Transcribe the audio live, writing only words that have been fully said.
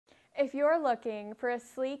If you're looking for a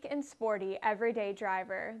sleek and sporty everyday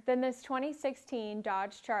driver, then this 2016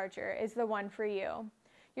 Dodge Charger is the one for you.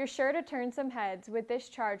 You're sure to turn some heads with this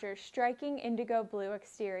Charger's striking indigo blue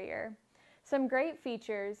exterior. Some great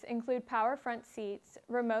features include power front seats,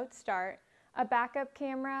 remote start, a backup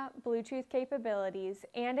camera, Bluetooth capabilities,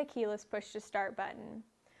 and a keyless push-to-start button.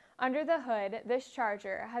 Under the hood, this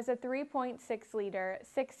Charger has a 3.6-liter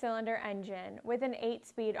six-cylinder engine with an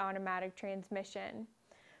 8-speed automatic transmission.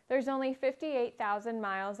 There's only 58,000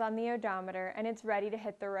 miles on the odometer and it's ready to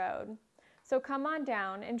hit the road. So come on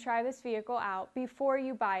down and try this vehicle out before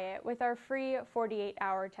you buy it with our free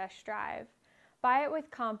 48-hour test drive. Buy it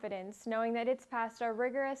with confidence knowing that it's passed our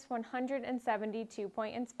rigorous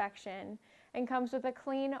 172-point inspection and comes with a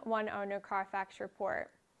clean one-owner CARFAX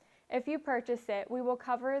report. If you purchase it, we will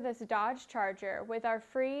cover this Dodge Charger with our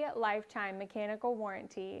free lifetime mechanical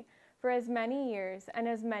warranty for as many years and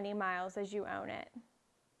as many miles as you own it.